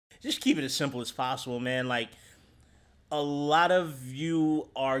just keep it as simple as possible, man. Like, a lot of you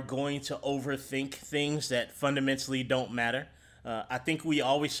are going to overthink things that fundamentally don't matter. I think we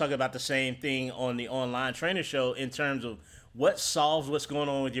always talk about the same thing on the online trainer show in terms of what solves what's going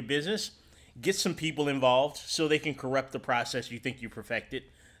on with your business. Get some people involved so they can corrupt the process you think you perfected.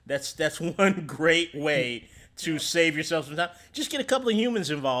 That's one great way to save yourself some time. Just get a couple of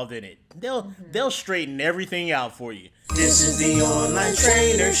humans involved in it. They'll straighten everything out for you. This is the online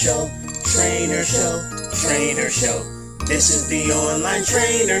trainer show, trainer show, trainer show. This is the online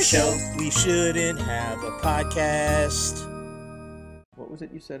trainer show. We shouldn't have a podcast. What was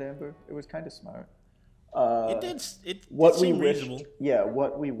it you said, Amber? It was kind of smart. It what we seemed wished, reasonable. yeah,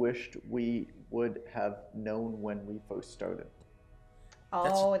 what we wished we would have known when we first started.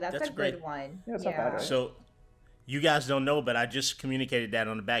 Oh, that's a great. good one. Yeah, it's not bad, right? So, you guys don't know, but I just communicated that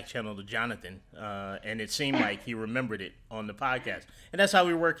on the back channel to Jonathan, and it seemed like he remembered it on the podcast. And that's how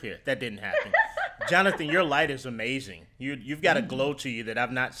we work here. That didn't happen. Jonathan, your light is amazing. You've got a glow to you that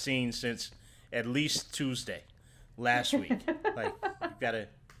I've not seen since at least Tuesday last week. Like, you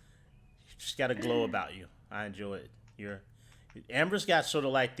just got a glow about you. I enjoy it. Amber's got sort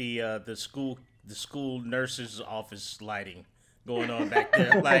of like the school nurse's office lighting going on back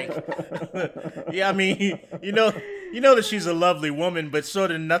there. Like, yeah, I mean, you know that she's a lovely woman, but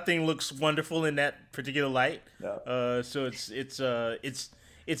sort of nothing looks wonderful in that particular light. No. So it's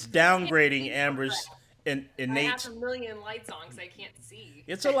downgrading Amber's innate. I have a million lights on because I can't see.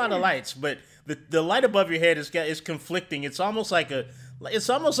 It's a lot of lights, but the light above your head is conflicting. It's almost like a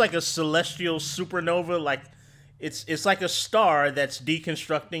celestial supernova. Like it's like a star that's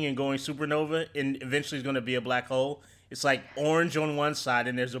deconstructing and going supernova, and eventually is going to be a black hole. It's like orange on one side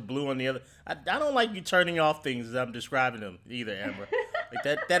and there's a blue on the other. I don't like you turning off things as I'm describing them either, Amber.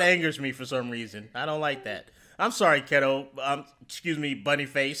 Like that angers me for some reason. I don't like that. I'm sorry, Keto. Excuse me, Bunny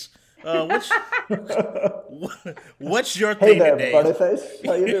Face. What's your thing Hey there, today? Bunnyface.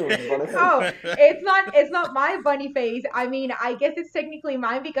 How you doing, Bunnyface? Oh, it's not my bunny face. I mean, I guess it's technically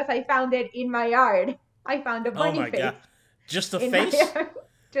mine because I found it in my yard. I found a bunny Oh my face. god. Just a in my face? yard.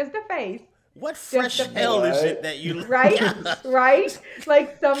 Just a face. What fresh Just a hell is face. it that you Right? Right?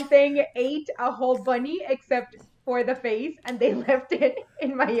 Like something ate a whole bunny except for the face and they left it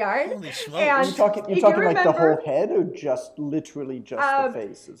in my yard. Holy smokes. And You're talking if you like the remember- whole head, or just literally just the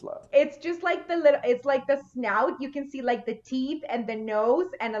face is left? It's just like it's like the snout. You can see like the teeth and the nose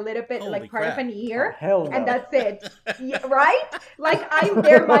and a little bit Holy like part crap. of an ear. Oh, hell no. And that's it. Yeah, right? Like I'm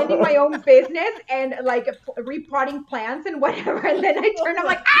there minding my own business and like repotting plants and whatever. And then I turn, I'm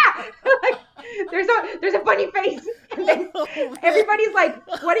like, ah! Like, there's a bunny face. And then everybody's like,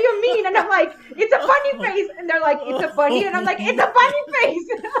 what do you mean? And I'm like, it's a bunny face. And they're like, it's a bunny. And I'm like, it's a bunny face.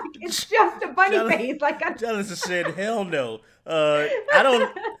 And I'm like, it's just a bunny face. Like Jonathan said, hell no.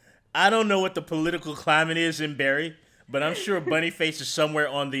 I don't know what the political climate is in Barry, but I'm sure Bunnyface is somewhere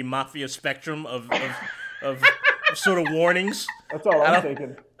on the mafia spectrum of sort of warnings. That's all I'm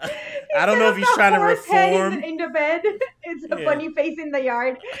thinking. I don't know if he's trying to horse head reform. in the bed. It's a Yeah. bunny face in the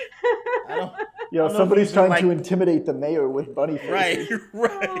yard. Yo, know somebody's if trying like- to intimidate the mayor with Bunnyface. Right,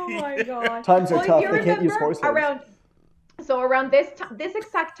 right. Oh my god. Times are Well, if tough. you They can't use remember, horse heads. around this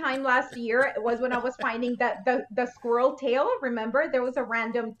exact time last year was when I was finding that the squirrel tail. Remember, there was a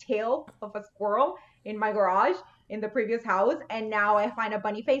random tail of a squirrel in my garage in the previous house, and now I find a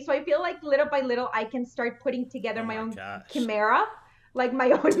bunny face. So I feel like little by little I can start putting together Oh my my own gosh. chimera. Like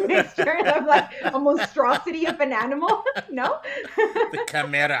my own mixture of like a monstrosity of an animal. No? The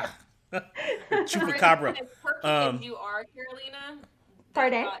chimera. The chupacabra. As quirky Um, as you are, Carolina,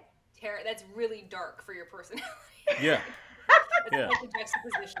 Pardon? that's really dark for your personality. Yeah. It's Yeah. like a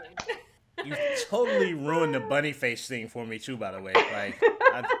juxtaposition. You totally ruined the bunny face thing for me too, by the way. Like,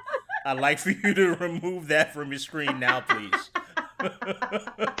 I'd like for you to remove that from your screen now, please.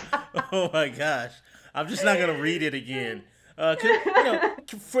 Oh my gosh. I'm just not going to read it again. 'Cause,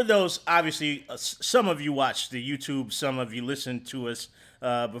 for those, obviously, some of you watch the YouTube, some of you listen to us,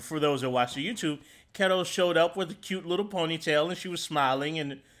 but for those that watch the YouTube, Keto showed up with a cute little ponytail, and she was smiling,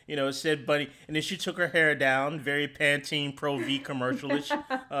 and, it said bunny, and then she took her hair down, very Pantene Pro V commercialish,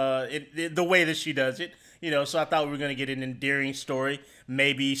 the way that she does it, so I thought we were going to get an endearing story.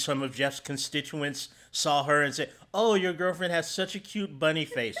 Maybe some of Jeff's constituents saw her and said, oh, your girlfriend has such a cute bunny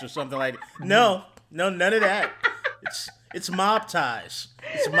face, or something like that. No, none of that. It's mob ties.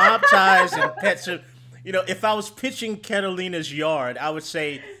 It's mob ties and pets. If I was pitching Catalina's yard, I would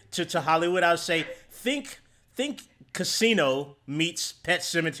say to Hollywood, I would say, think casino meets Pet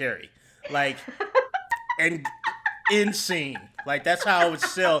Cemetery. Like, and in scene. Like, that's how I would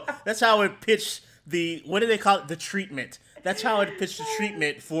sell. That's how I would pitch what do they call it? The treatment. That's how I pitched the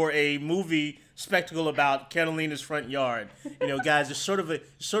treatment for a movie spectacle about Catalina's front yard. You know, guys, it's sort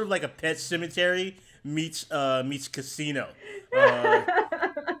of like a Pet Cemetery meets casino.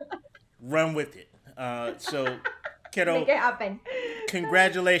 Run with it. So, kiddo, Make it happen.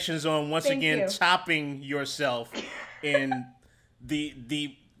 congratulations on once Thank again you. topping yourself in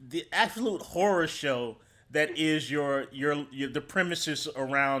the absolute horror show that is your the premises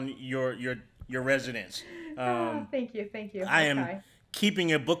around your residence. Thank you. I I'll am try.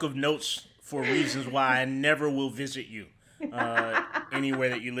 keeping a book of notes for reasons why I never will visit you anywhere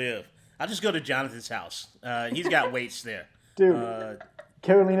that you live. I'll just go to Jonathan's house. He's got weights there. Dude,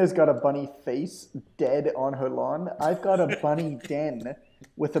 Carolina's got a bunny face dead on her lawn. I've got a bunny den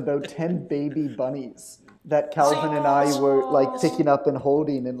with about 10 baby bunnies that Calvin and I were like picking up and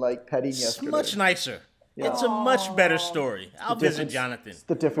holding and like petting It's yesterday. much nicer. Yeah. It's a much better story. I'll visit Difference- Jonathan. It's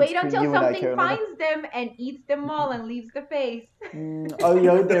the difference Wait between until you and I, something Carolina. finds them and eats them all and leaves the face.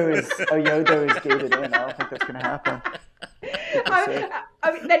 Oyodo is gated in. I don't think that's gonna happen.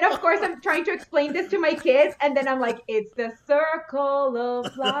 Then of course I'm trying to explain this to my kids, and then I'm like, it's the circle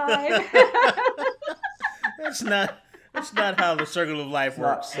of life. That's not how the circle of life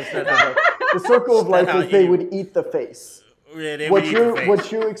works. That's not The how, circle of life how is they you- would eat the face. yeah, they would What eat the you're face.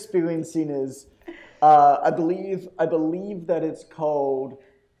 what you're experiencing is, I believe that it's called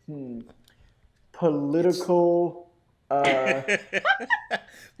political.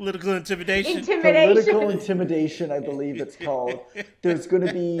 Political intimidation. Political intimidation, I believe it's called. There's going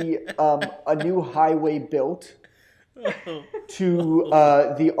to be a new highway built to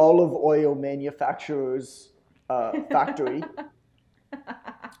the olive oil manufacturer's factory.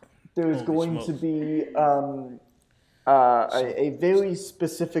 There's Holy going to smokes. be a very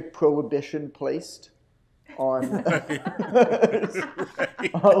specific prohibition placed on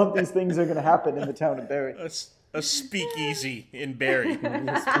all of these things are going to happen in the town of Barrie. A speakeasy in Barrie.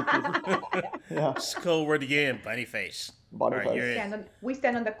 Yeah. It's code word again, bunny face. Bunny All right, face. you're in. We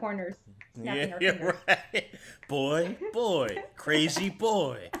stand on the corners, snapping Yeah, our yeah, fingers. right. Boy, crazy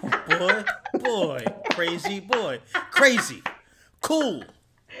boy, crazy boy, crazy, cool.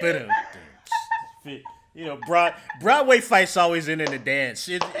 You know, Broadway fights always end in a dance.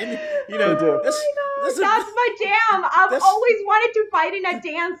 You know, They do. that's That's my jam. I've that's- always wanted to fight in a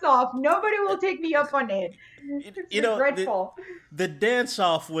dance-off. Nobody will take me up on it. It's you know, regretful. the dance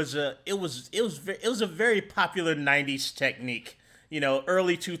off was a very popular 90s technique. You know,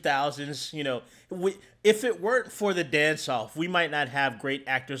 early 2000s, you know, if it weren't for the dance off, we might not have great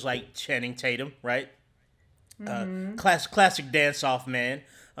actors like Channing Tatum, right? Classic dance off man.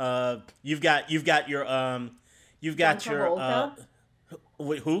 You've got your John Travolta?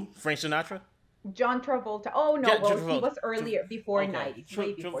 wait, who? Frank Sinatra? John Travolta. Oh no, John well, he Travolta. was earlier, before Okay. 90s,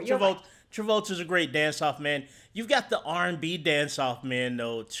 way before. Travolta, You're right. Travolta's a great dance off man. You've got the R&B dance off man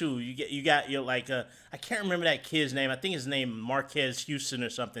though too. You got your like I can't remember that kid's name. I think his name Marquez Houston or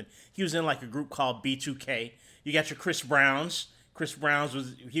something. He was in like a group called B2K. You got your Chris Browns. Chris Browns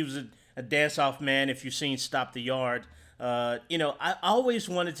was a dance off man. If you've seen Stop the Yard, you know, I always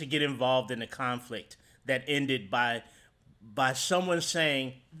wanted to get involved in a conflict that ended by someone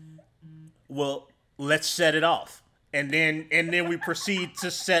saying, well, let's set it off. And then we proceed to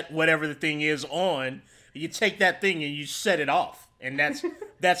set whatever the thing is on. You take that thing and you set it off. And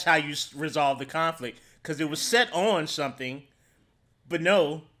that's how you resolve the conflict. Because it was set on something, but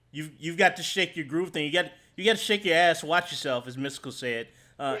no, you've got to shake your groove thing. You got to shake your ass, watch yourself, as Mystical said,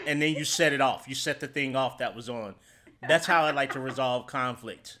 and then you set it off. You set the thing off that was on. That's how I like to resolve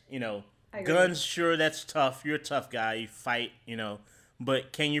conflict. You know, I agree. guns, sure, that's tough. You're a tough guy. You fight, you know.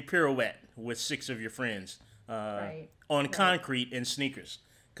 But can you pirouette with 6 of your friends Right. on concrete and sneakers?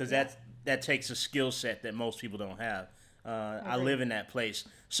 Because that takes a skill set that most people don't have. I live in that place.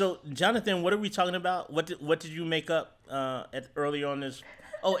 So, Jonathan, what are we talking about? What did you make up earlier on this?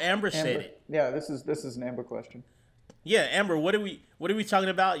 Oh, Amber said Amber. it. Yeah, this is an Amber question. Yeah, Amber, what are we talking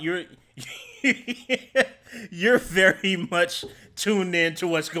about? You're you're very much tuned in to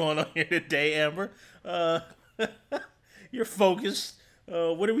what's going on here today, Amber. You're focused.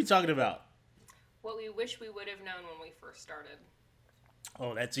 What are we talking about? What we wish we would have known when we first started.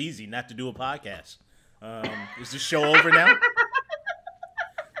 Oh, that's easy. Not to do a podcast. Is the show over now?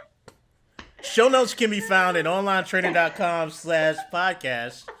 Show notes can be found at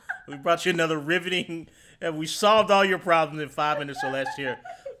onlinetraining.com/podcast. We brought you another riveting. We solved all your problems in 5 minutes or less here.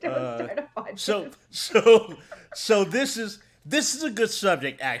 Don't start a podcast. So this is a good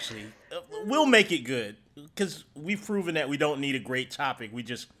subject actually. We'll make it good because we've proven that we don't need a great topic. We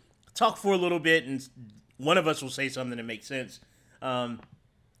just talk for a little bit and one of us will say something that makes sense.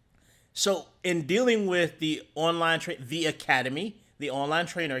 So, in dealing with the academy, the online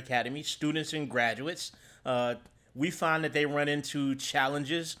trainer academy, students and graduates, uh, we find that they run into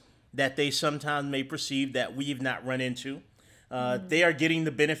challenges that they sometimes may perceive that we've not run into. They are getting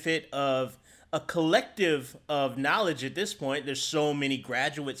the benefit of a collective of knowledge at this point. There's so many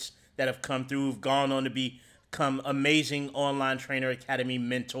graduates that have come through, who've gone on to become amazing online trainer academy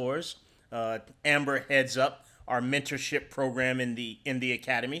mentors. Amber heads up our mentorship program in the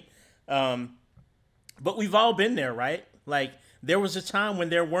academy. Um, but we've all been there, right? Like there was a time when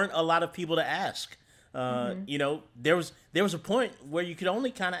there weren't a lot of people to ask. There was a point where you could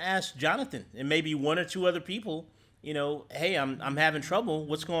only kind of ask Jonathan and maybe one or two other people. Hey, I'm having trouble.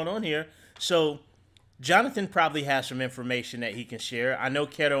 What's going on here? So Jonathan probably has some information that he can share. I know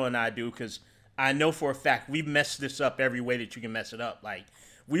Keto and I do because I know for a fact we've messed this up every way that you can mess it up. Like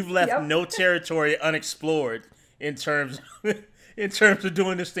we've left Yep. no territory unexplored in terms in terms of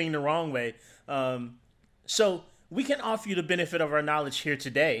doing this thing the wrong way. So we can offer you the benefit of our knowledge here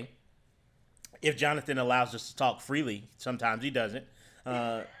today if Jonathan allows us to talk freely. Sometimes he doesn't,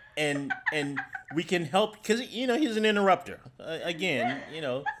 and we can help because he's an interrupter. Again,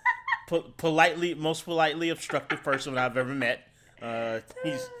 politely, most politely obstructive person I've ever met.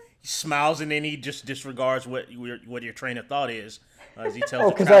 He smiles and then he just disregards what your train of thought is as he tells Oh,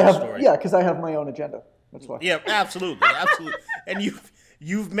 the because travel story. because I have my own agenda. That's why. Yeah, absolutely, absolutely. And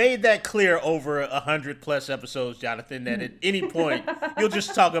you've made that clear over 100+ episodes, Jonathan. That at any point you'll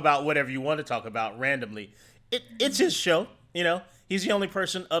just talk about whatever you want to talk about randomly. It's his show, He's the only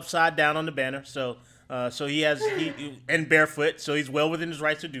person upside down on the banner, so and barefoot, so he's well within his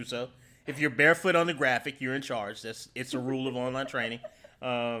rights to do so. If you're barefoot on the graphic, you're in charge. It's a rule of online training.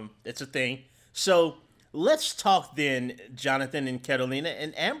 It's a thing. So let's talk then, Jonathan and Catalina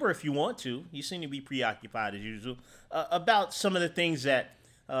and Amber, if you want to. You seem to be preoccupied as usual about some of the things that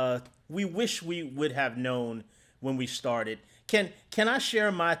we wish we would have known when we started. Can I share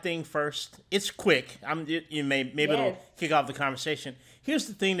my thing first? It's quick. Maybe it'll Yes. kick off the conversation. Here's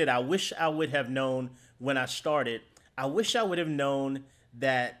the thing that I wish I would have known when I started. I wish I would have known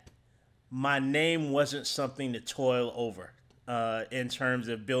that my name wasn't something to toil over in terms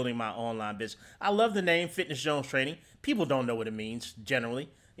of building my online business. I love the name Fitness Jones Training. People don't know what it means generally,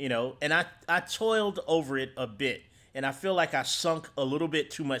 and I toiled over it a bit. And I feel like I sunk a little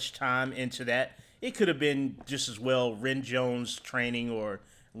bit too much time into that. It could have been just as well Ren Jones Training or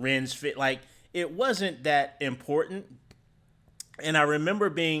Ren's Fit. Like, it wasn't that important. And I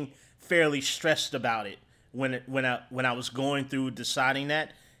remember being fairly stressed about it when I was going through deciding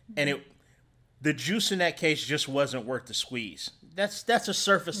that. And the juice in that case just wasn't worth the squeeze. That's a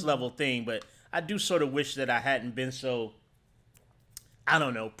surface level thing, but I do sort of wish that I hadn't been so, I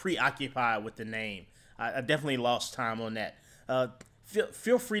don't know, preoccupied with the name. I definitely lost time on that.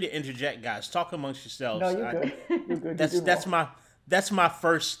 Feel free to interject, guys. Talk amongst yourselves. No, you're good. You're good. That's my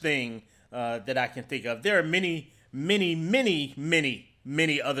first thing that I can think of. There are many, many, many,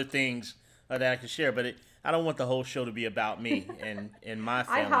 many other things that I can share, but I don't want the whole show to be about me and my I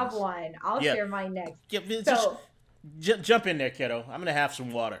feelings. have one. I'll Yeah. share mine next. Yeah, So jump in there, kiddo. I'm gonna have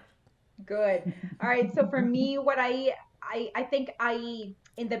some water. good. All right. So for me, what I think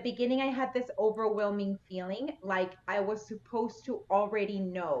in the beginning I had this overwhelming feeling like I was supposed to already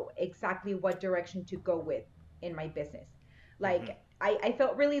know exactly what direction to go with in my business. Hmm. Like I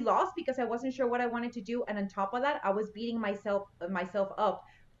felt really lost because I wasn't sure what I wanted to do, and on top of that, I was beating myself up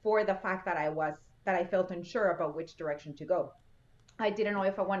for the fact that I felt unsure about which direction to go. I didn't know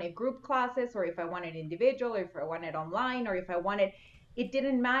if I wanted group classes or if I wanted individual or if I wanted online or if I wanted, it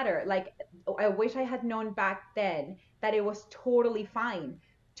didn't matter. Like, I wish I had known back then that it was totally fine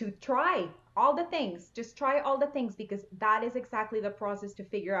to try all the things. Just try all the things because that is exactly the process to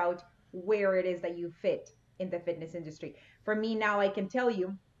figure out where it is that you fit in the fitness industry. For me now, I can tell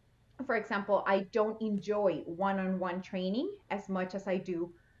you, for example, I don't enjoy one-on-one training as much as I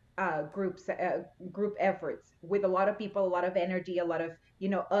do group efforts with a lot of people, a lot of energy, a lot of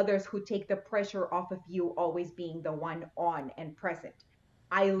others who take the pressure off of you always being the one on and present.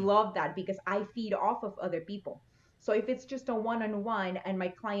 I love that because I feed off of other people. So if it's just a one-on-one and my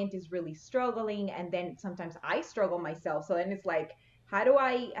client is really struggling, and then sometimes I struggle myself, so then it's like,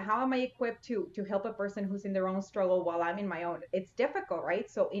 how am I equipped to help a person who's in their own struggle while I'm in my own? It's difficult, right?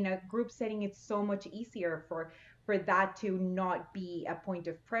 So in a group setting, it's so much easier for that to not be a point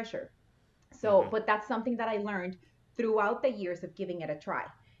of pressure. So, Hmm. but that's something that I learned throughout the years of giving it a try.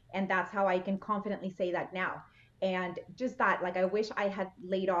 And that's how I can confidently say that now. And just that, like, I wish I had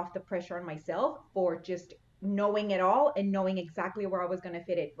laid off the pressure on myself for just knowing it all and knowing exactly where I was going to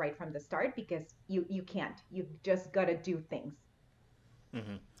fit it right from the start, because you can't. You just got to do things.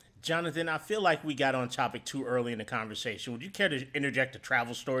 Hmm. Jonathan, I feel like we got on topic too early in the conversation. Would you care to interject a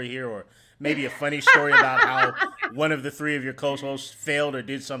travel story here, or maybe a funny story about how one of the three of your co-hosts failed or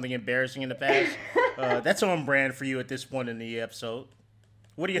did something embarrassing in the past? That's on brand for you at this point in the episode.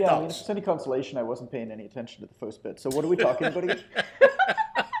 What are your Yeah, I mean, if thoughts? it's any consolation, I wasn't paying any attention to the first bit. So what are we talking about again?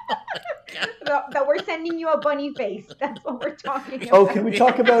 That we're sending you a bunny face. That's what we're talking Oh, about. can we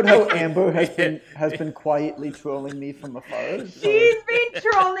talk about how Amber has been quietly trolling me from afar? She's been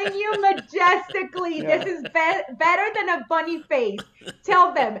trolling you majestically. Yeah. This is better than a bunny face.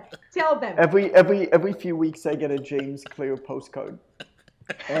 Tell them. Tell them. Every few weeks, I get a James Clear postcard,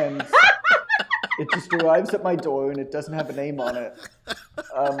 and it just arrives at my door, and it doesn't have a name on it.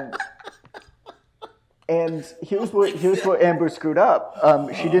 And here's where Amber screwed up.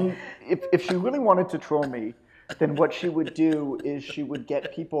 She didn't. If she really wanted to troll me, then what she would do is she would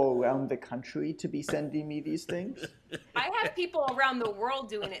get people around the country to be sending me these things. I have people around the world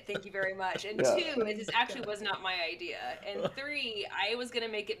doing it, thank you very much. And Yeah. 2, it just actually was not my idea. And 3, I was going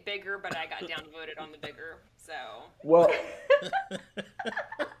to make it bigger, but I got downvoted on the bigger. So, Well,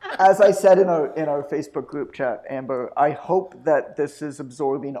 as I said in our Facebook group chat, Amber, I hope that this is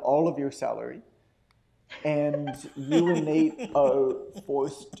absorbing all of your salary, and you and Nate are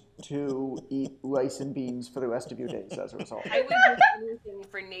forced to eat rice and beans for the rest of your days as a result. I would do anything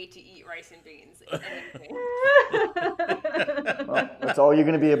for Nate to eat rice and beans. Anything. Well, that's all you're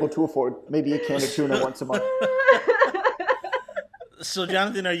going to be able to afford. Maybe a can of tuna once a month. So,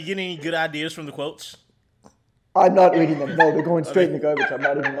 Jonathan, are you getting any good ideas from the quotes? I'm not reading them. No, they're going straight in the garbage. I'm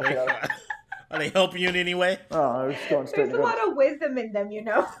not even looking at them. Are they helping you in any way? Oh, they're just going straight in There's the a garbage. lot of wisdom in them, you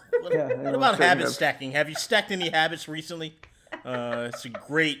know. What, Yeah, what about straight in habit the- stacking? Have you stacked any habits recently? It's a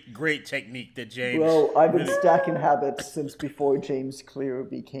great technique that James. Well, I've been stacking habits since before James Clear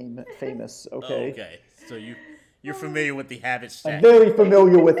became famous, okay? Okay, so you're familiar with the habit I'm stack. very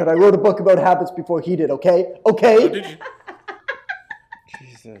familiar with it. I wrote a book about habits before he did, okay? Okay? Did you?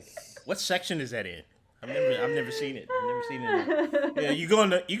 Jesus. What section is that in? I've never seen it. I've never seen it. Yeah, you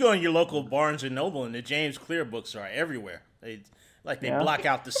go in your local Barnes and Noble, and the James Clear books are everywhere. They Yeah. block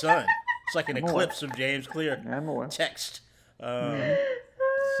out the sun. It's like an I'm aware. eclipse of James Clear I'm aware. text.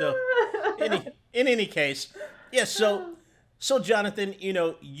 So, in any case, yeah. So Jonathan,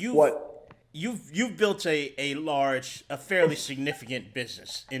 What? you've built a fairly significant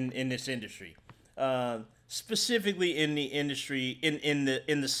business in this industry, specifically in the industry in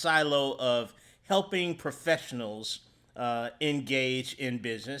the silo of helping professionals engage in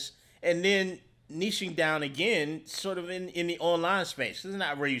business, and then niching down again, sort of in the online space. This is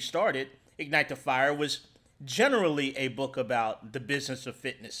not where you started. Ignite the Fire was generally a book about the business of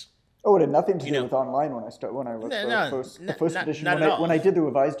fitness. Oh, it had nothing to do know. with online when I wrote the first edition. Not at all. When I did the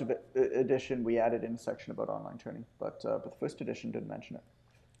revised edition, we added in a section about online training, but the first edition didn't mention it.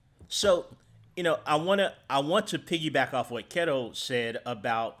 So, I want to piggyback off what Keto said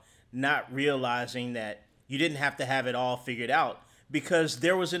about not realizing that you didn't have to have it all figured out because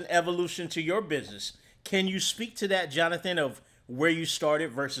there was an evolution to your business. Can you speak to that, Jonathan, of where you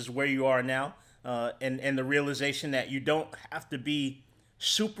started versus where you are now, and the realization that you don't have to be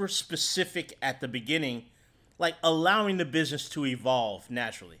super specific at the beginning, like allowing the business to evolve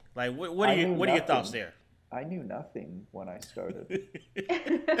naturally? Like, what are your thoughts there? I knew nothing when I started.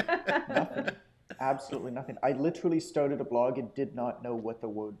 Nothing. Absolutely nothing. I literally started a blog and did not know what the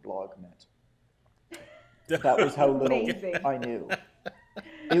word blog meant. That was how little Amazing. I knew.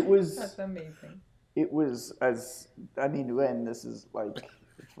 It was. That's amazing. It was Ren, this is like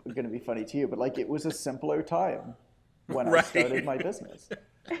going to be funny to you, but like it was a simpler time when I Right. started my business.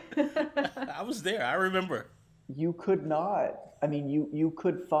 I was there. I remember. You could not. I mean, you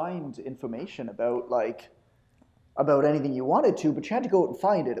could find information about anything you wanted to, but you had to go out and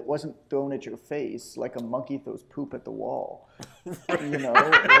find it. It wasn't thrown at your face like a monkey throws poop at the wall. You know,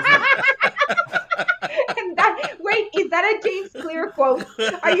 it wasn't. And wait, is that a James Clear quote?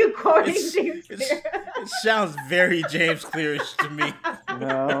 Are you quoting James Clear? It sounds very James Clearish to me.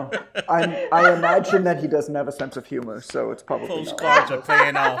 No, I imagine that he doesn't have a sense of humor, so it's probably not. Postcards are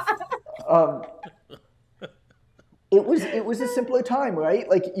paying off. It was a simpler time, right?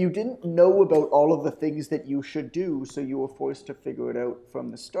 Like you didn't know about all of the things that you should do, so you were forced to figure it out from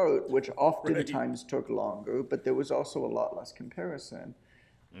the start, which oftentimes took longer, but there was also a lot less comparison.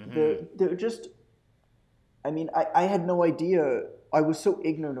 They're just, I mean, I had no idea. I was so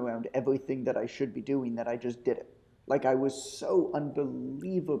ignorant around everything that I should be doing that I just did it. Like I was so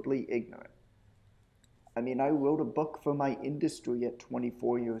unbelievably ignorant. I mean, I wrote a book for my industry at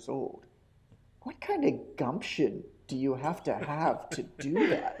 24 years old. What kind of gumption do you have to do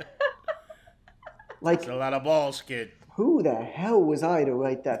that? Like, It's a lot of balls, kid. who the hell was I to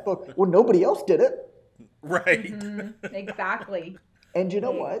write that book? Well, nobody else did it. Right. Exactly. And you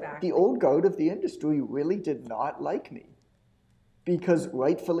know what? Exactly. The old guard of the industry really did not like me. Because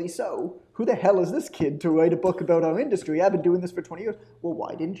rightfully so, who the hell is this kid to write a book about our industry? I've been doing this for 20 years. Well,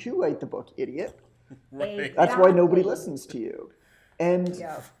 why didn't you write the book, idiot? Right. That's why nobody Exactly. listens to you. And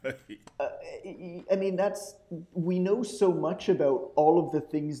Yeah. I mean, we know so much about all of the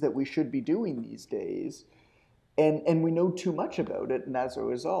things that we should be doing these days, and we know too much about it, and as a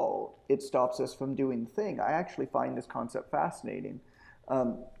result, it stops us from doing the thing. I actually find this concept fascinating.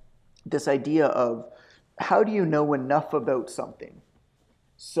 This idea of how do you know enough about something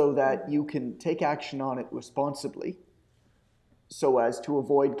so that you can take action on it responsibly so as to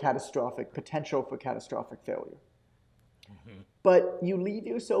avoid potential for catastrophic failure. But you leave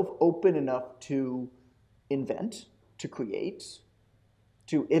yourself open enough to invent, to create,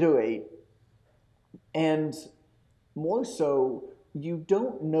 to iterate, and more so, you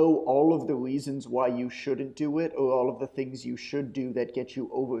don't know all of the reasons why you shouldn't do it or all of the things you should do that get you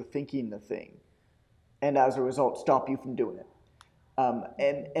overthinking the thing, and as a result, stop you from doing it.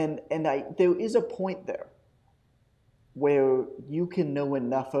 There is a point there where you can know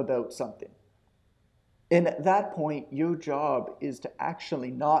enough about something. And at that point, your job is to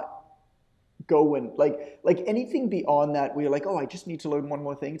actually not go and like anything beyond that where you're like, oh, I just need to learn one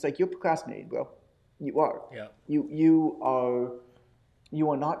more thing. It's like you're procrastinating, bro. You are. Yeah. You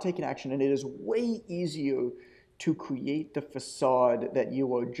are not taking action, and it is way easier to create the facade that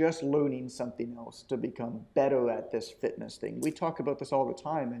you are just learning something else to become better at this fitness thing. We talk about this all the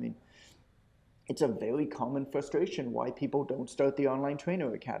time. I mean, it's a very common frustration why people don't start the Online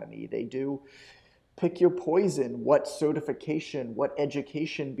Trainer Academy. They do pick your poison, what certification, what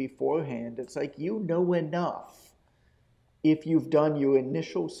education beforehand. It's like, you know enough. If you've done your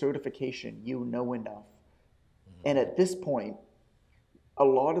initial certification, you know enough. And at this point, a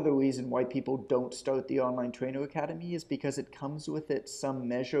lot of the reason why people don't start the Online Trainer Academy is because it comes with it some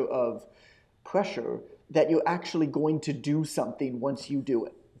measure of pressure that you're actually going to do something once you do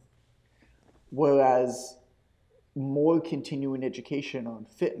it. Whereas more continuing education on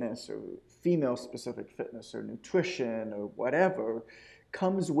fitness or female-specific fitness or nutrition or whatever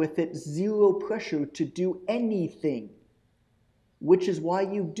comes with it zero pressure to do anything, which is why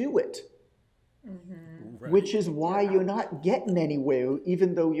you do it. Right. Which is why you're not getting anywhere,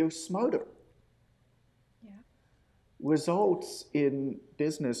 even though you're smarter. Yeah. Results in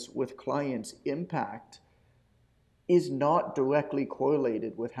business with clients' impact is not directly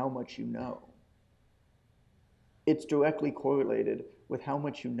correlated with how much you know. It's directly correlated with how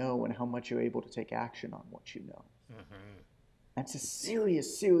much you know and how much you're able to take action on what you know. That's a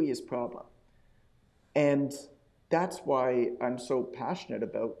serious, serious problem. And that's why I'm so passionate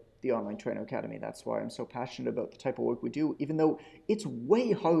about the Online Trainer Academy. That's why I'm so passionate about the type of work we do, even though it's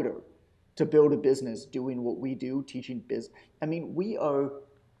way harder to build a business doing what we do, teaching business. I mean, we are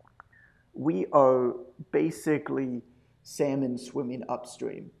basically salmon swimming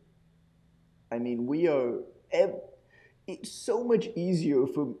upstream. I mean, it's so much easier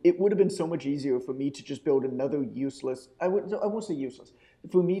it would have been so much easier for me to just build another useless, I won't say useless,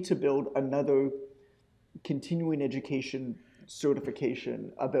 for me to build another continuing education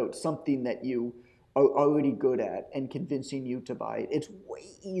certification about something that you are already good at and convincing you to buy it. It's way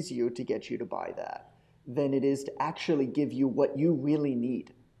easier to get you to buy that than it is to actually give you what you really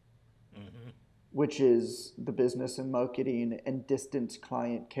need, which is the business and marketing and distance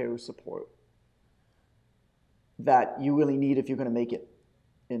client care support that you really need if you're going to make it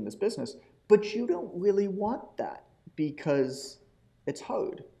in this business. But you don't really want that because it's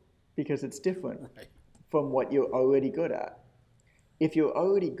hard, because it's different from what you're already good at. If you're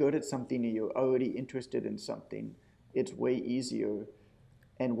already good at something and you're already interested in something, it's way easier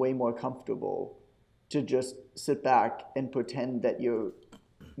and way more comfortable to just sit back and pretend that you're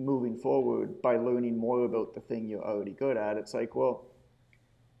moving forward by learning more about the thing you're already good at. It's like, well,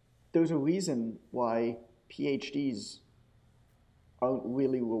 there's a reason why PhDs aren't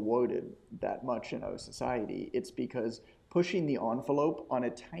really rewarded that much in our society. It's because pushing the envelope on a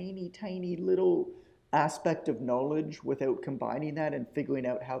tiny, tiny little aspect of knowledge without combining that and figuring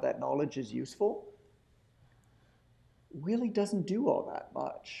out how that knowledge is useful really doesn't do all that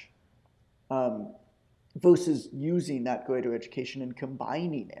much. Versus using that greater education and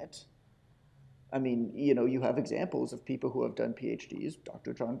combining it. I mean, you have examples of people who have done PhDs.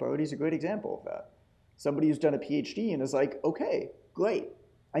 Dr. John Barty is a great example of that. Somebody who's done a PhD and is like, okay, great.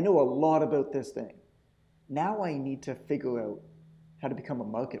 I know a lot about this thing. Now I need to figure out how to become a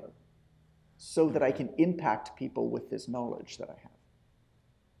marketer so that I can impact people with this knowledge that I have.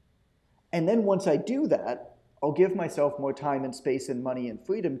 And then once I do that, I'll give myself more time and space and money and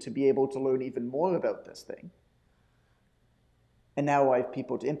freedom to be able to learn even more about this thing. And now I have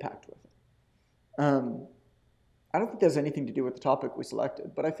people to impact with it. I don't think there's anything to do with the topic we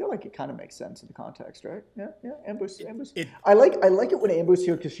selected, but I feel like it kind of makes sense in the context, right? Yeah. Amber's. I like it when Amber's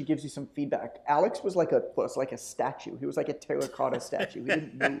here because she gives you some feedback. Alex was like a statue. He was like a terracotta statue. He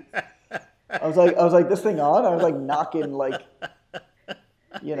didn't move. I was like, this thing on? I was like knocking, like,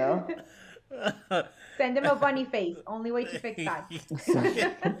 you know. Send him a bunny face. Only way to fix that.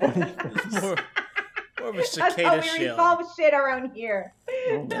 more of a cicada That's how we shell. resolve shit around here.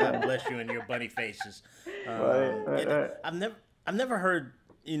 God bless you and your bunny faces. Right. I've never heard,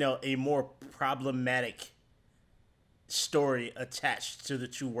 a more problematic story attached to the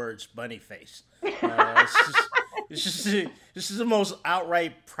two words bunny face. This is the most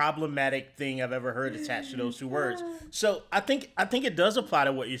outright problematic thing I've ever heard attached to those two words. So I think it does apply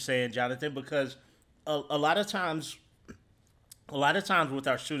to what you're saying, Jonathan, because a lot of times with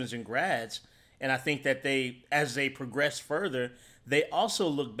our students and grads, and I think that as they progress further, they also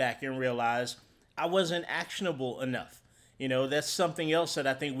look back and realize I wasn't actionable enough. That's something else that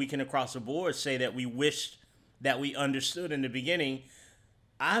I think we can across the board say that we wished that we understood in the beginning.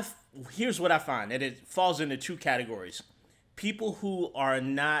 Here's what I find, and it falls into two categories. People who are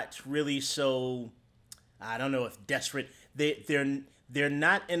not really so, I don't know if desperate, they're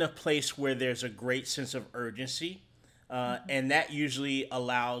not in a place where there's a great sense of urgency, and that usually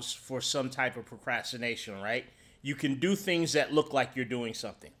allows for some type of procrastination, right? You can do things that look like you're doing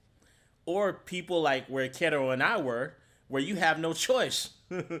something. Or people like where Keto and I were, where you have no choice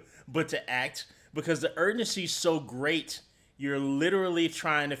but to act because the urgency is so great. You're literally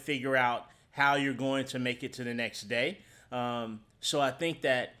trying to figure out how you're going to make it to the next day. So I think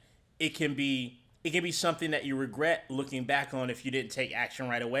that it can be something that you regret looking back on if you didn't take action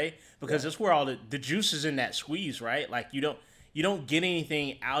right away, because that's where all the juice is in that squeeze, right? Like you don't get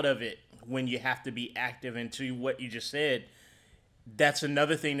anything out of it when you have to be active. And to what you just said, that's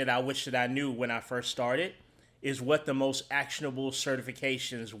another thing that I wish that I knew when I first started, is what the most actionable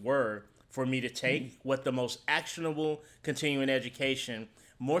certifications were for me to take, what the most actionable continuing education.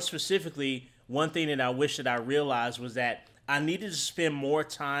 More specifically, one thing that I wish that I realized was that I needed to spend more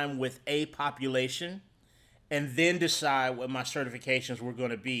time with a population and then decide what my certifications were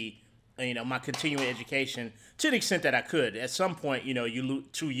going to be, my continuing education, to the extent that I could. At some point, you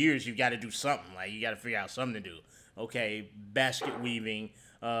 2 years, you got to do something. Like, you got to figure out something to do. Okay, basket weaving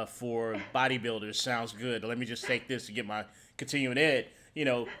for bodybuilders sounds good. Let me just take this to get my continuing ed,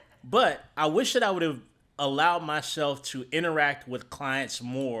 But I wish that I would have allowed myself to interact with clients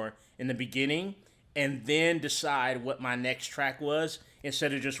more in the beginning and then decide what my next track was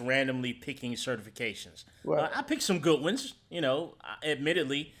instead of just randomly picking certifications. Right. I picked some good ones,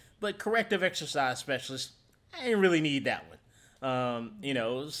 admittedly, but corrective exercise specialist, I didn't really need that one. It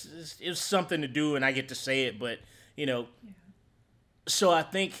was something to do and I get to say it, but, so I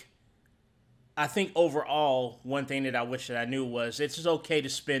think overall, one thing that I wish that I knew was it's just okay to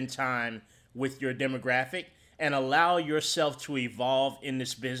spend time with your demographic and allow yourself to evolve in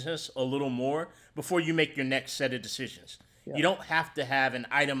this business a little more before you make your next set of decisions. Yeah. You don't have to have an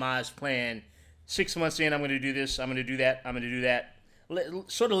itemized plan. 6 months in, I'm going to do this, I'm going to do that, I'm going to do that.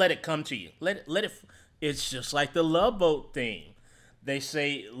 Sort of let it come to you. Let it. It's just like the Love Boat thing. They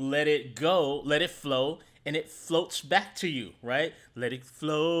say, let it go, let it flow, and it floats back to you, right? Let it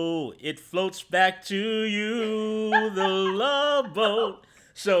flow. It floats back to you, the Love Boat.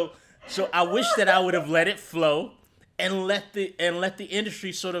 So I wish that I would have let it flow and let the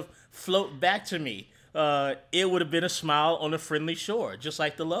industry sort of float back to me. It would have been a smile on a friendly shore, just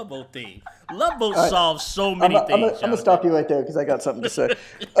like the Love Boat thing. Love Boat solves so many things. I'm gonna stop you right there because I got something to say.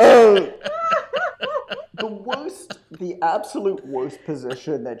 The absolute worst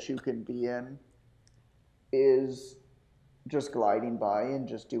position that you can be in is just gliding by and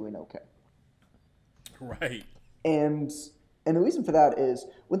just doing okay. Right. And the reason for that is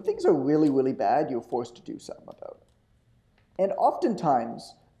when things are really, really bad, you're forced to do something about it. And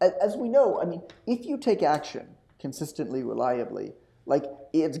oftentimes, as we know, I mean, if you take action consistently, reliably, like,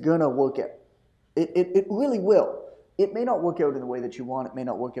 it's gonna work out. It really will. It may not work out in the way that you want. It may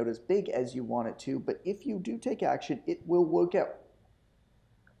not work out as big as you want it to, but if you do take action, it will work out.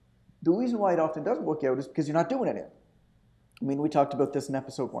 The reason why it often doesn't work out is because you're not doing anything. I mean, we talked about this in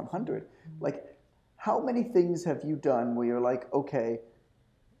episode 100. Like, how many things have you done where you're like, okay,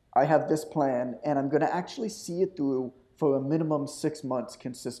 I have this plan, and I'm going to actually see it through for a minimum 6 months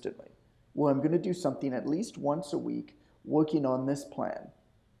consistently, where I'm going to do something at least once a week, working on this plan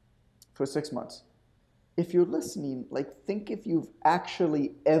for 6 months. If you're listening, like, think if you've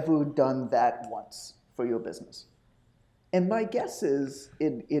actually ever done that once. for your business. And my guess is,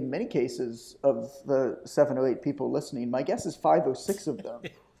 in many cases of the 7 or 8 people listening, my guess is 5 or 6 of them,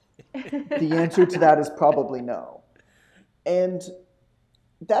 the answer to that is probably no. And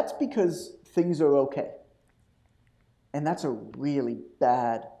that's because things are okay. And that's a really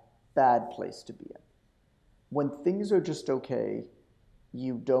bad place to be in. When things are just okay,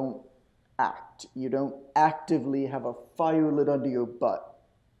 you don't act. You don't actively have a fire lit under your butt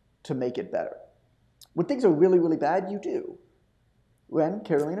to make it better. When things are really, really bad, you do. Ren,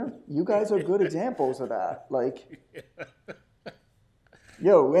 Carolina, you guys are good examples of that. Like,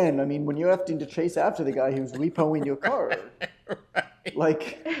 yo, Ren, I mean, when you're having to chase after the guy who's repoing your car, Right.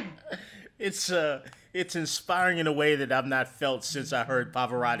 like, It's inspiring in a way that I've not felt since I heard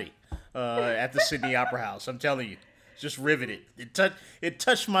Pavarotti at the Sydney Opera House. I'm telling you, just riveted. It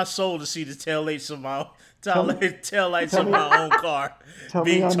touched my soul to see the taillights of my own car tell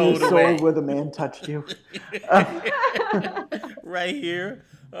me being on your towed soul away. where the man touched you. Right here.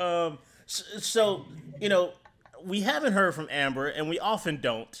 So we haven't heard from Amber, and we often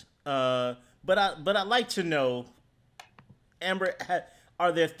don't. But I'd like to know, Amber,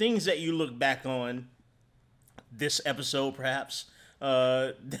 are there things that you look back on this episode, perhaps,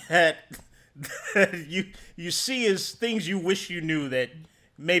 that you see as things you wish you knew that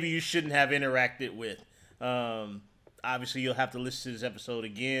maybe you shouldn't have interacted with? Obviously, you'll have to listen to this episode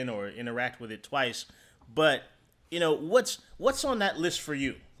again or interact with it twice. But what's on that list for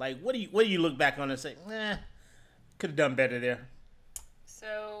you? Like, what do you look back on and say, could have done better there?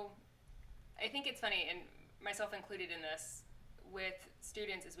 So, I think it's funny, and myself included in this, with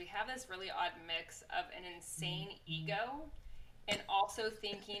students, is we have this really odd mix of an insane ego and also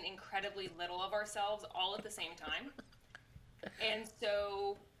thinking incredibly little of ourselves all at the same time. And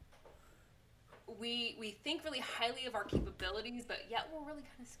so we think really highly of our capabilities, but yet we're really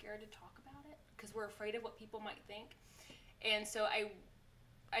kind of scared to talk about it because we're afraid of what people might think. And so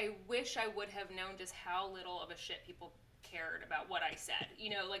I wish I would have known just how little of a shit people cared about what I said,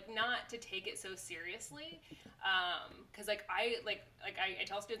 like not to take it so seriously. Cause I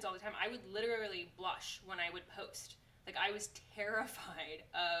tell students all the time, I would literally blush when I would post. Like I was terrified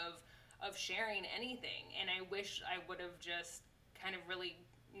of sharing anything. And I wish I would have just kind of really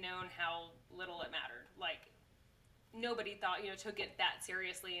known how little it mattered. Like nobody took it that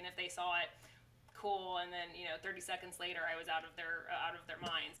seriously. And if they saw it, cool. And then, 30 seconds later I was out of their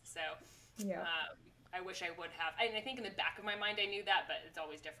minds. So, Yeah. I wish I would have. And I think in the back of my mind I knew that, but it's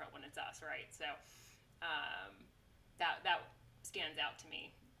always different when it's us, right? So that stands out to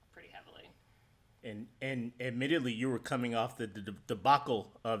me pretty heavily. And admittedly, you were coming off the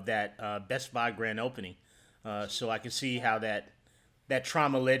debacle of that Best Buy grand opening, so I can see how that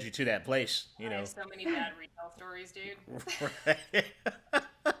trauma led you to that place. I have so many bad retail stories, dude.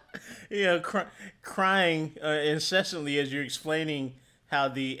 Right. Crying incessantly as you're explaining how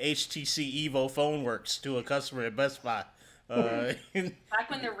the HTC Evo phone works to a customer at Best Buy. Back when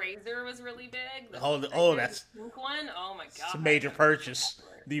the Razor was really big. That's pink one. Oh my god, it's a major purchase.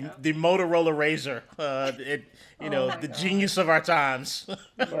 The Motorola Razor, the genius of our times,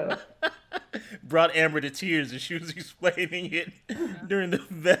 brought Amber to tears as she was explaining it during the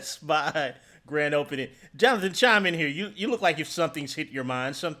Best Buy grand opening. Jonathan, chime in here. You look like if something's hit your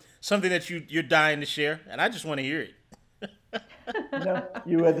mind, something that you're dying to share, and I just want to hear it. No,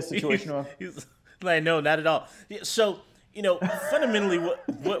 you read the situation wrong. He's like, no, not at all. So, fundamentally,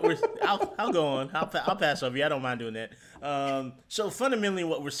 what we're I'll go on. I'll pass over you. I don't mind doing that. So fundamentally,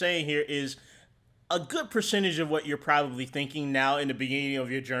 what we're saying here is a good percentage of what you're probably thinking now in the beginning of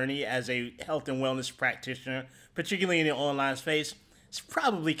your journey as a health and wellness practitioner, particularly in the online space, is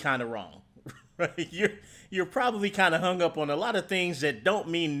probably kind of wrong. Right? You're probably kind of hung up on a lot of things that don't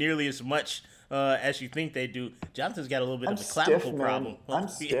mean nearly as much as you think they do. Jonathan's got a little bit of a clavicle problem. I'm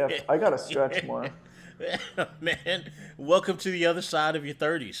stiff. I gotta stretch more. Man, welcome to the other side of your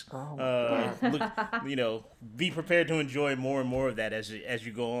 30s. Be prepared to enjoy more and more of that as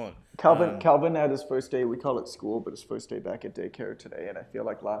you go on. Calvin had his first day. We call it school, but his first day back at daycare today. And I feel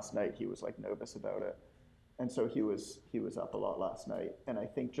like last night he was like nervous about it, and so he was up a lot last night. And I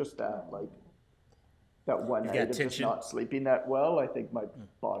think just that one night of just not sleeping that well, I think my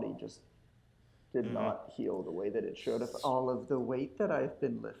body just did not heal the way that it should of all of the weight that I've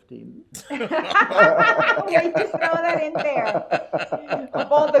been lifting. Wait to throw that in there.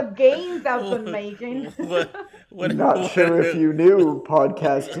 Of all the gains I've been making. Not sure if you knew,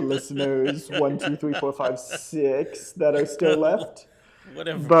 podcast listeners, 1, 2, 3, 4, 5, 6 that are still left.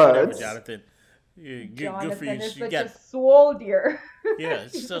 Whatever, Jonathan. Yeah, good for Jonathan you. is You such got a swole deer. yeah,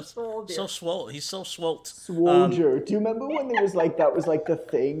 He's so a swole deer. so swole. He's so swolt. Swolger. Do you remember when there was like that was like the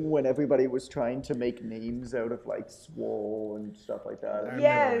thing when everybody was trying to make names out of like swole and stuff like I that? remember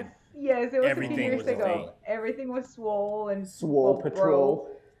Yes, when yes, it was a few everything years was a ago. thing. Everything was swole and Swole well, Patrol.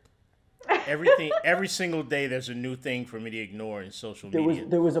 Everything, every single day, there's a new thing for me to ignore in social media.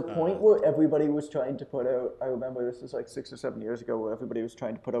 There was a point where everybody was trying to put out. I remember this was like 6 or 7 years ago, where everybody was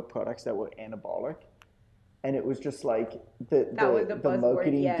trying to put out products that were anabolic, and it was just like That was the the buzzword,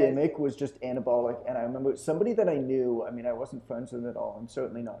 marketing yes. gimmick was just anabolic. And I remember somebody that I knew. I mean, I wasn't friends with him at all. I'm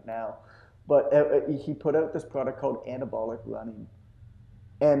certainly not now, but he put out this product called Anabolic Running.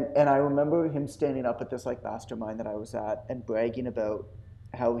 And I remember him standing up at this like mastermind that I was at and bragging about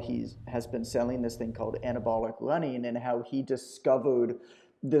how has been selling this thing called Anabolic Running and how he discovered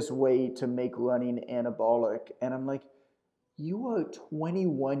this way to make running anabolic. And I'm like, you are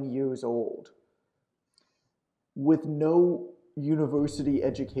 21 years old with no university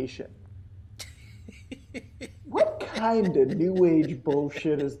education. What kind of new age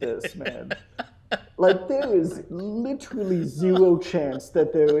bullshit is this, man? Like, there is literally zero chance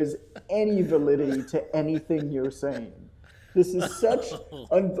that there is any validity to anything you're saying. This is such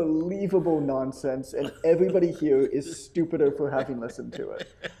unbelievable nonsense, and everybody here is stupider for having listened to it.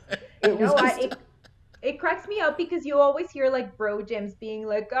 It was No, just, it cracks me up because you always hear like bro gyms being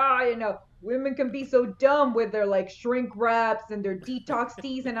like, women can be so dumb with their like shrink wraps and their detox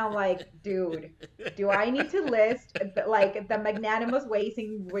teas, and I'm like, dude, do I need to list like the magnanimous ways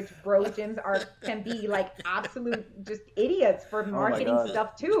in which bro gyms can be like absolute just idiots for marketing God.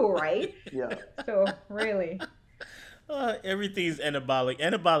 stuff too, right? yeah. So really. Everything's anabolic.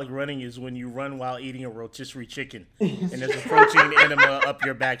 Anabolic running is when you run while eating a rotisserie chicken, and there's a protein enema up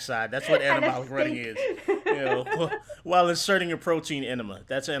your backside. That's what And a anabolic running is. You know, while inserting a protein enema.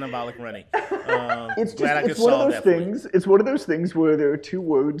 That's anabolic running. It's just, Glad I could it's one of solve those that for you. things. It's one of those things where there are two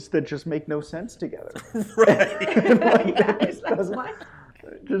words that just make no sense together. Right. Like, it just doesn't-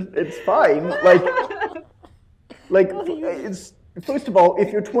 it's fine. Like it's first of all,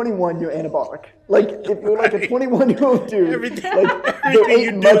 if you're 21, you're anabolic. Like if you're like a 21-year-old dude, Everything- like there everything ain't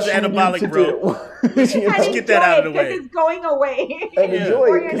you do much is you need anabolic, to bro. do. You know? And get that out of the enjoy it way. 'cause it's going away. And enjoy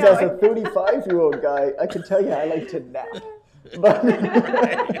Before it you because know as a 35-year-old guy, I can tell you I like to nap. But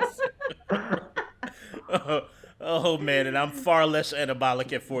Oh man, and I'm far less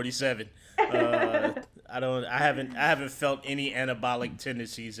anabolic at 47. I haven't felt any anabolic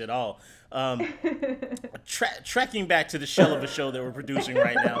tendencies at all. Tracking back to the shell of a show that we're producing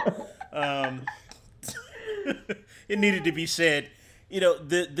right now, it needed to be said. You know,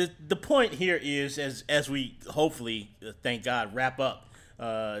 the point here is as we hopefully, thank God, wrap up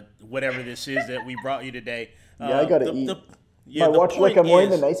whatever this is that we brought you today. yeah, I gotta eat. Yeah, My the watch, like point I'm wearing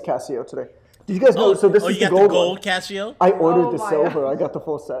the is- nice Casio today. Did you guys know? So this is you the got gold the gold one. Casio? I ordered Oh the my silver. God. I got the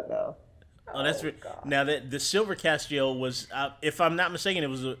full set now. Oh, that's now that the silver Casio was, if I'm not mistaken, it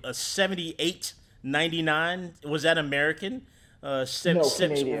was a 78.99. Was that American? No,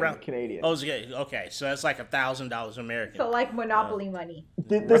 Canadian. Oh, okay. So that's like $1,000 American. So like Monopoly money.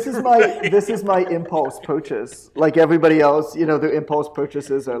 This is my impulse purchase. Like everybody else, you know, their impulse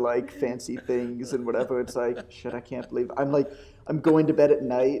purchases are like fancy things and whatever. It's like, shit, I can't believe I'm going to bed at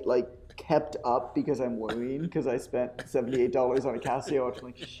night like kept up because I'm worrying because I spent $78 on a Casio. I'm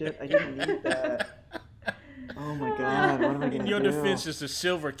like, shit, I didn't need that. Oh my god, what am I gonna In your do? defense, it's a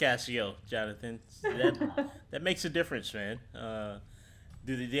silver Casio, Jonathan. That makes a difference, man.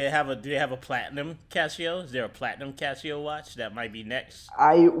 Do they have a platinum Casio? Is there a platinum Casio watch that might be next?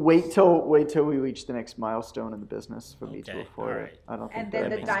 I wait till we reach the next milestone in the business for me to Okay, afford alright. it. I don't think And then that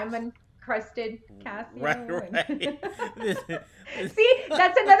the makes diamond crusted Casio. Right. See,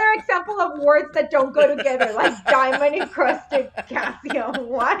 that's another example of words that don't go together, like diamond encrusted Casio.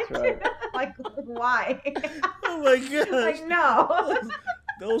 What? That's right. Like, why? Oh my gosh. Like, no.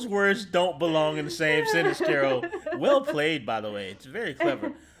 Those words don't belong in the same sentence, Carol. Well played, by the way. It's very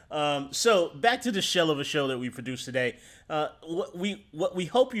clever. So back to the shell of a show that we produced today. What we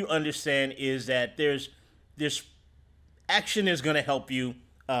hope you understand is that there's action is going to help you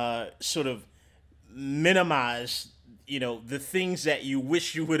sort of minimize, you know, the things that you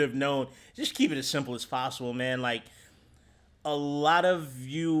wish you would have known. Just keep it as simple as possible, man. Like, a lot of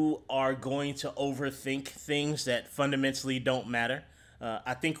you are going to overthink things that fundamentally don't matter.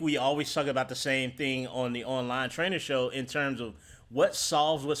 I think we always talk about the same thing on the online trainer show in terms of what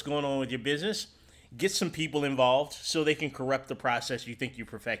solves what's going on with your business. Get some people involved so they can corrupt the process you think you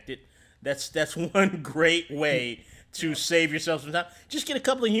perfected. That's one great way to save yourself some time. Just get a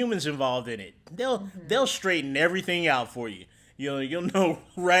couple of humans involved in it. They'll straighten everything out for you. You'll know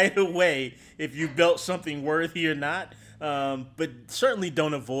right away if you built something worthy or not. But certainly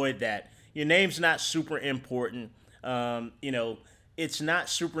don't avoid that. Your name's not super important. It's not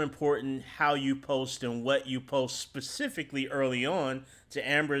super important how you post and what you post specifically early on, to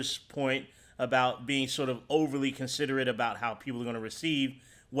Amber's point about being sort of overly considerate about how people are going to receive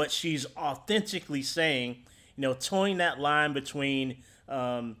what she's authentically saying. Towing that line between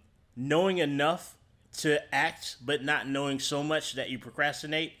knowing enough to act but not knowing so much that you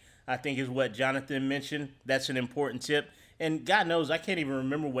procrastinate, I think is what Jonathan mentioned. That's an important tip. And God knows I can't even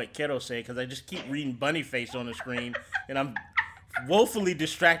remember what Keto said because I just keep reading bunny face on the screen and I'm woefully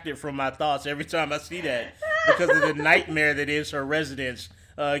distracted from my thoughts every time I see that because of the nightmare that is her residence.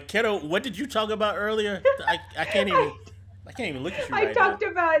 Keto, what did you talk about earlier? I can't even look at you. I talked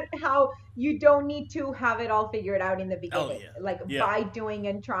about how you don't need to have it all figured out in the beginning. By doing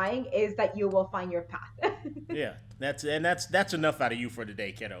and trying is that you will find your path. Yeah, that's enough out of you for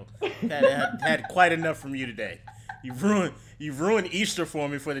today, Keto. Had quite enough from you today. You've ruined Easter for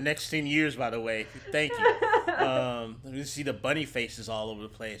me for the next 10 years, by the way. Thank you. Let me see the bunny faces all over the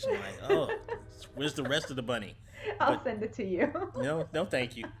place. I'm like, oh, where's the rest of the bunny? I'll send it to you. No,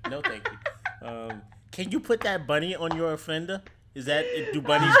 thank you. No, thank you. Can you put that bunny on your offender? Is that, do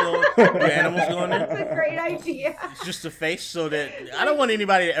bunnies go, do animals go on there? That's a great idea. It's just a face so that, I don't want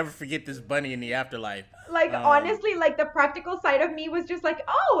anybody to ever forget this bunny in the afterlife. Honestly, the practical side of me was just like,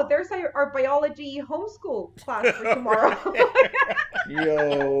 oh, there's our biology homeschool class for tomorrow.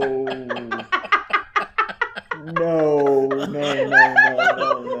 Yo. No.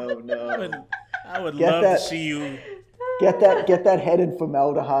 I would love to see you. Get that head in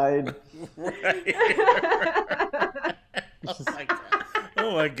formaldehyde. Right.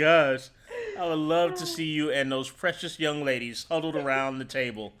 Oh my gosh. I would love to see you and those precious young ladies huddled around the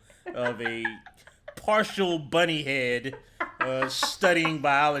table of a partial bunny head studying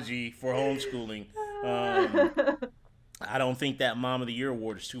biology for homeschooling. I don't think that Mom of the Year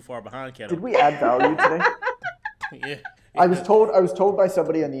award is too far behind, Keto. Did we add value today? Yeah. I was told by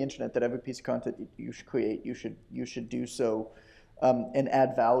somebody on the internet that every piece of content you should create, you should do so and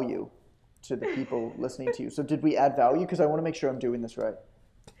add value to the people listening to you. So did we add value? Because I want to make sure I'm doing this right.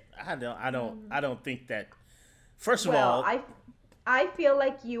 I don't think that. First of all, I feel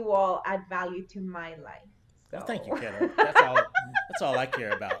like you all add value to my life. So. Well, thank you, Keto. That's all I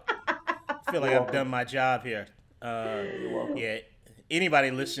care about. I feel like I've done my job here. You're welcome. Yeah. Anybody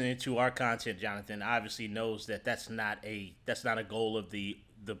listening to our content, Jonathan, obviously knows that that's not a goal of the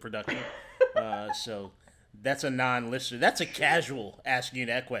production. So that's a non-listener. That's a casual asking you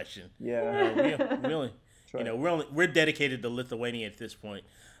that question. Yeah. We're dedicated to Lithuania at this point.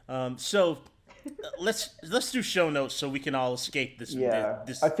 So let's do show notes so we can all escape this. Yeah.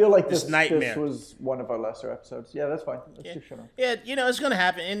 This, I feel like this nightmare. This was one of our lesser episodes. Yeah, that's fine. Let's do show notes. Yeah, it's going to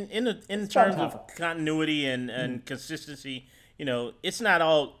happen in terms of continuity and consistency. It's not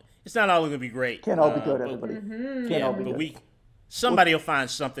all going to be great. Can't all be good, everybody. Can't all be good. But somebody will find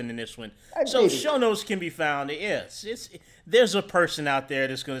something in this one. So maybe. Show notes can be found. Yes, there's a person out there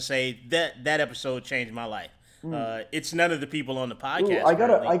that's going to say that episode changed my life. It's none of the people on the podcast.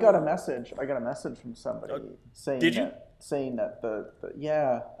 Ooh, I got a message. I got a message from somebody saying did you? Saying that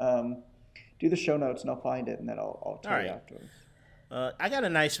do the show notes and I'll find it and then I'll tell you afterwards. I got a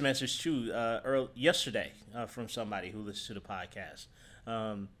nice message too yesterday from somebody who listens to the podcast.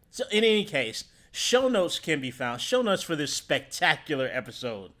 So in any case, show notes can be found. Show notes for this spectacular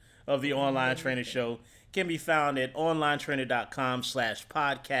episode of the Online Trainer Show can be found at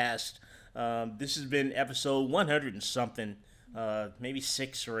onlinetrainer.com/podcast. This has been episode 100 and something, maybe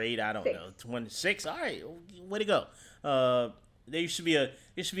 6 or 8. I don't know. 26. All right, way to go. There used to be a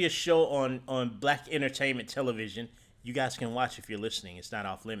show on Black Entertainment Television. You guys can watch if you're listening. It's not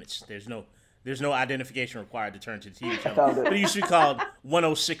off limits. There's no identification required to turn to the TV channel. But it used to be called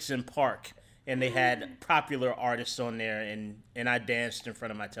 106 in Park, and they had popular artists on there, and I danced in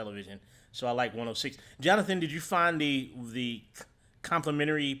front of my television. So I like 106. Jonathan, did you find the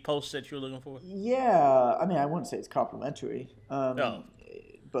complimentary post that you were looking for? Yeah, I mean, I wouldn't say it's complimentary. No.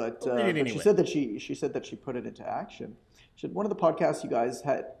 But anyway. she said that she put it into action. She said one of the podcasts you guys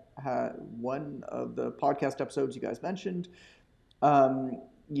had one of the podcast episodes you guys mentioned.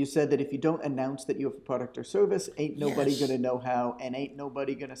 You said that if you don't announce that you have a product or service, ain't nobody gonna know how, and ain't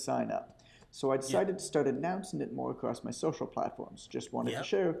nobody gonna sign up. So I decided to start announcing it more across my social platforms. Just wanted to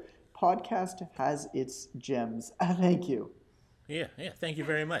share. Podcast has its gems. Thank you. Yeah. Thank you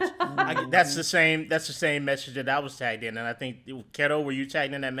very much. That's the same message that I was tagged in, and I think Keto, were you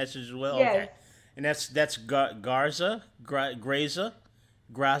tagged in that message as well? Yes. Okay. And that's Graza.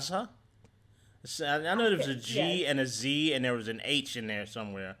 So I know there was a G Yes. and a Z, and there was an H in there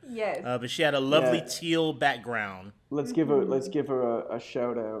somewhere. Yes. But she had a lovely Yeah. teal background. Let's give her a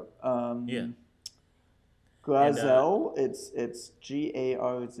shout out. Yeah. Grazelle. It's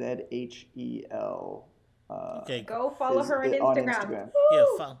Garzhel. Okay. Go follow her on on Instagram. Instagram. Yeah,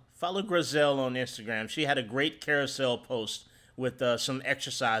 Woo! follow Grazelle on Instagram. She had a great carousel post with some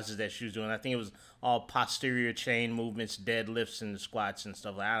exercises that she was doing. I think it was all posterior chain movements, deadlifts, and squats and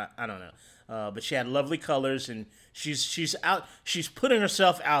stuff. I don't know. But she had lovely colors, and she's putting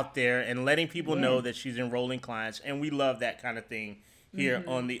herself out there and letting people know that she's enrolling clients, and we love that kind of thing here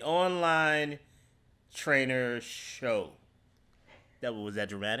on the Online Trainer Show. Was that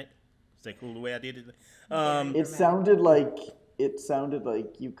dramatic? Is that cool the way I did it? It sounded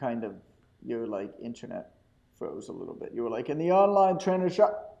like you kind of your like internet froze a little bit. You were like in the Online Trainer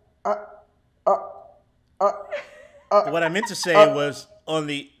Shop. What I meant to say was on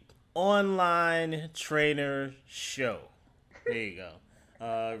the Online Trainer Show. There you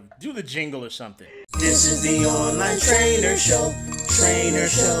go. Do the jingle or something. This is the Online Trainer Show. Trainer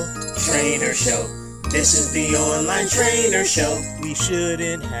Show. Trainer Show. This is the Online Trainer Show. We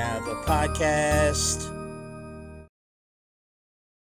shouldn't have a podcast.